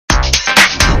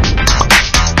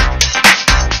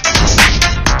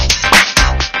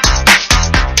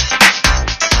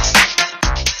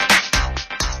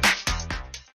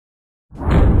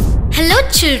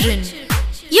children,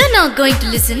 you're now going to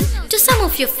listen to some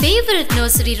of your favorite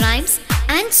nursery rhymes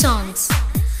and songs.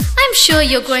 I'm sure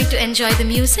you're going to enjoy the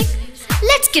music.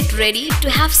 Let's get ready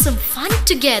to have some fun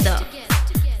together.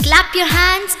 Clap your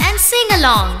hands and sing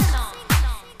along.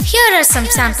 Here are some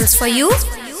samples for you.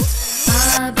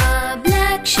 Baba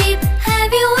black sheep,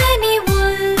 have you any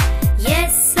wool?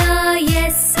 Yes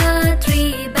sir,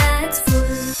 3 bags full.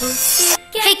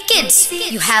 Hey kids,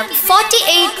 you have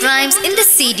 48 rhymes in the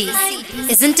CD.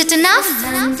 Isn't it enough?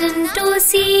 London to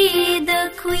see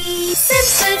the Queen.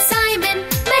 Simple Simon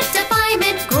met a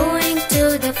pieman going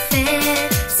to the fair.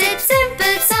 Said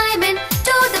Simple Simon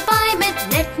to the pieman,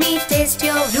 let me taste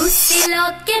your Lucy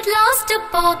Locket lost a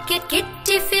pocket.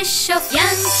 Kitty Fish of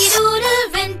Yankee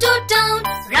Doodle went to town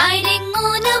riding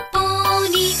on a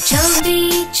pony.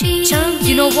 Chubby cheese.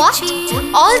 You know what?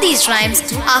 All these rhymes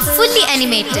are fully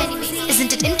animated.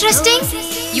 Isn't it interesting?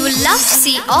 You will love to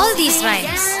see all these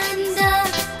rhymes.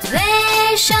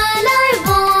 Where shall I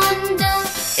wander?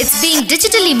 It's being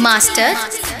digitally mastered.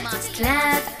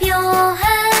 Clap your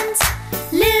hands,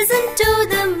 listen to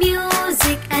the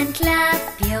music and clap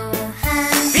your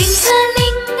hands.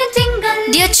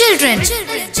 Ring-a-ling-a-tingle. Dear children,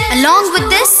 along with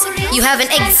this, you have an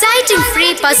exciting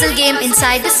free puzzle game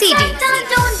inside the CD.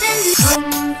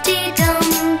 Humpty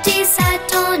Dumpty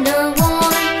sat on a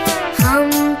wall.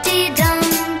 Humpty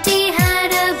Dumpty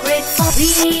had a great fall.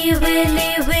 Wee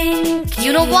Willie Winky.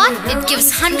 You know what? It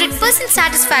gives 100%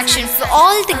 satisfaction for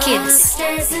all the kids.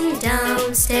 Upstairs and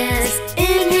downstairs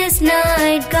in his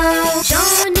nightgown.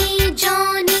 Johnny,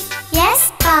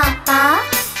 yes, Papa.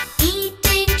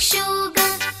 Eating sugar,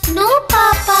 no,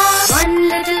 Papa. 1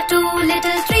 little, 2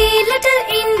 little, 3 little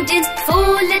Indians,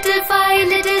 4 little, 5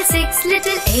 little, 6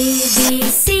 little A, B,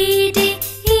 C, D,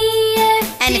 E,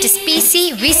 F. And it is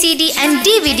PC, VCD and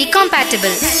DVD compatible.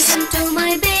 Listen to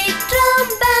my big drum,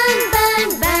 bang, bang,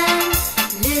 bang.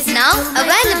 Listen Now to my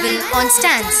available on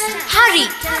stands. Hurry,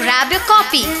 grab your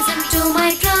copy. Listen to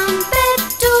my trumpet,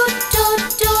 toot, toot,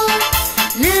 toot.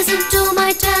 Listen to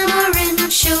my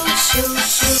tamarind, shoot, shoot,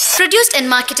 shoot. Produced and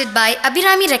marketed by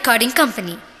Abhirami Recording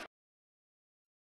Company.